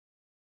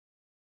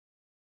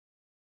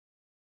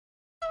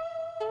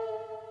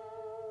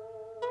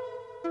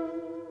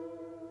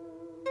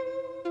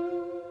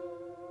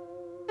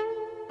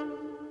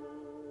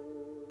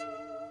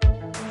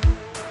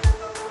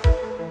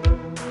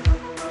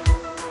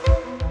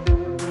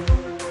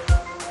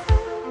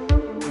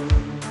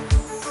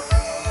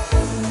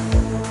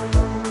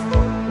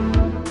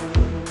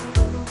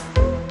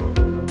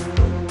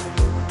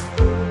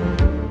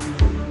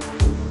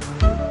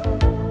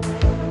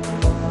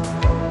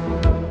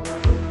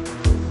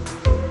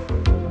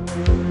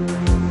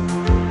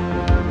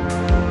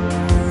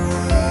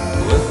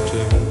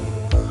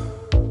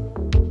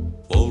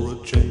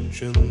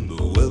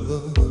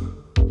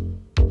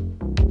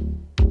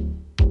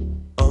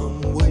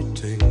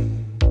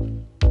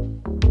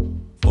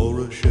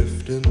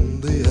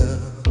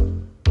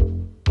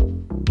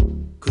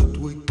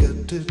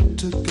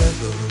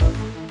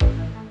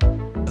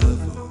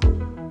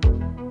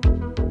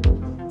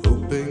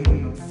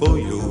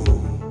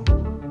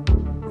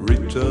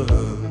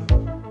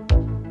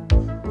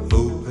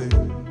hoping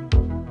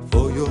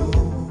for your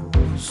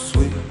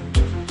sweet,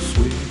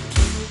 sweet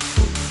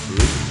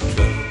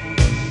return.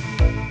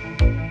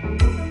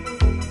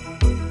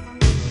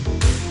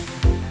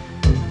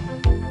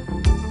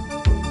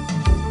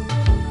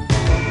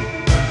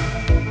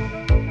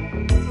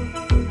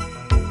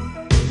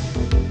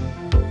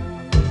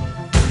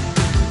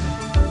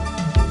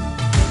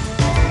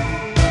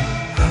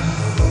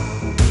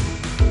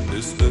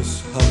 Is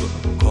this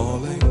heaven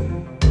calling?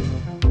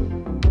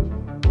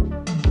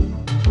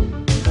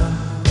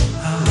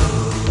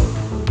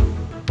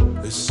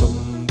 Is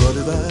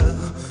somebody there?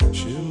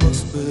 She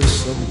must be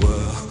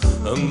somewhere.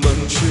 And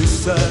then she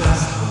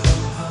says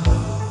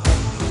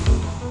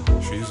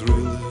she's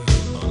really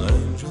an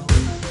angel.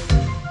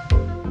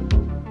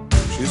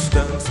 She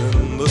stands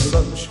in the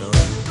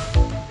sunshine.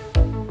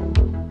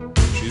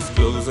 She's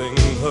closing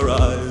her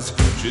eyes.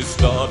 She's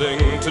starting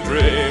to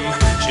dream.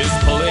 She's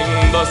pulling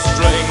the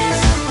strings.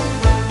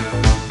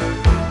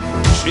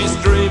 She's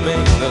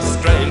dreaming a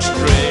strange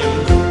dream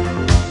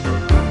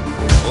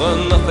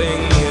when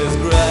nothing is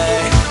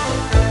grey.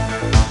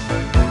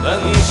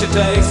 Then she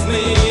takes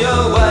me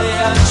away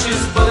and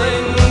she's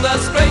pulling the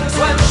strings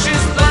when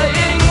she's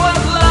playing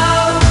with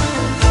love.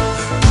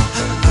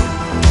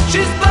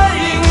 She's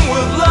playing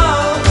with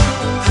love.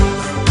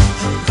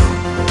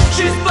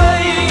 She's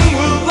playing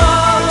with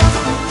love.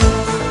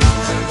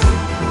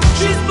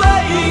 She's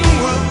playing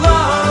with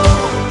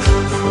love.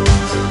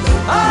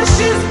 Ah,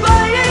 she's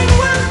playing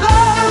with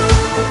love.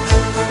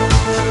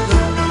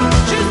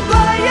 She's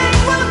playing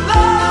with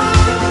love.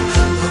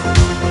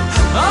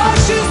 Ah,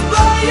 she's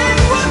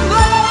playing with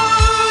love.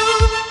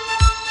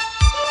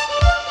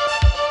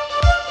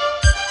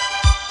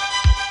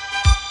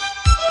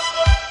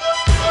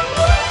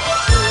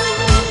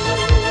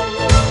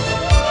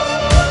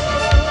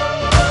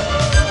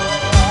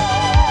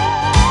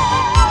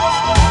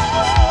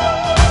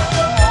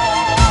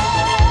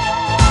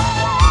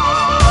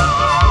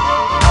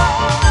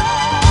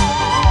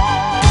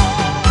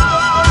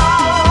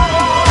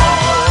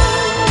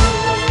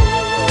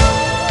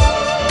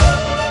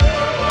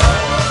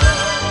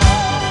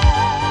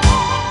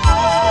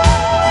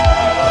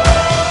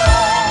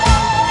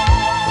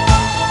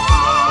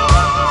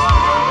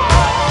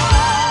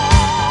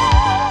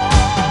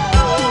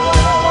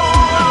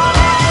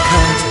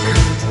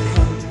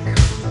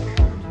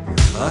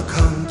 I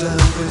count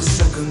every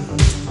second,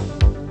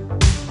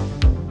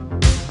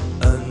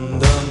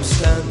 and I'm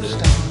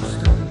standing.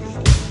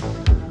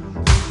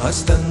 I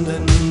stand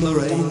in the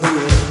rain.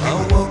 I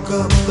walk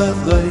up that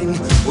lane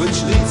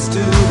which leads to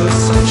the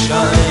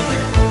sunshine.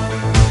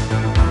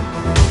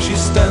 She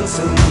stands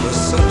in the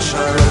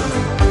sunshine.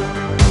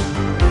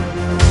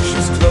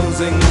 She's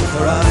closing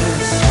her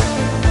eyes,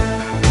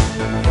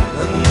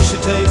 and she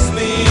takes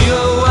me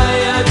away,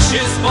 and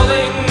she's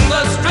falling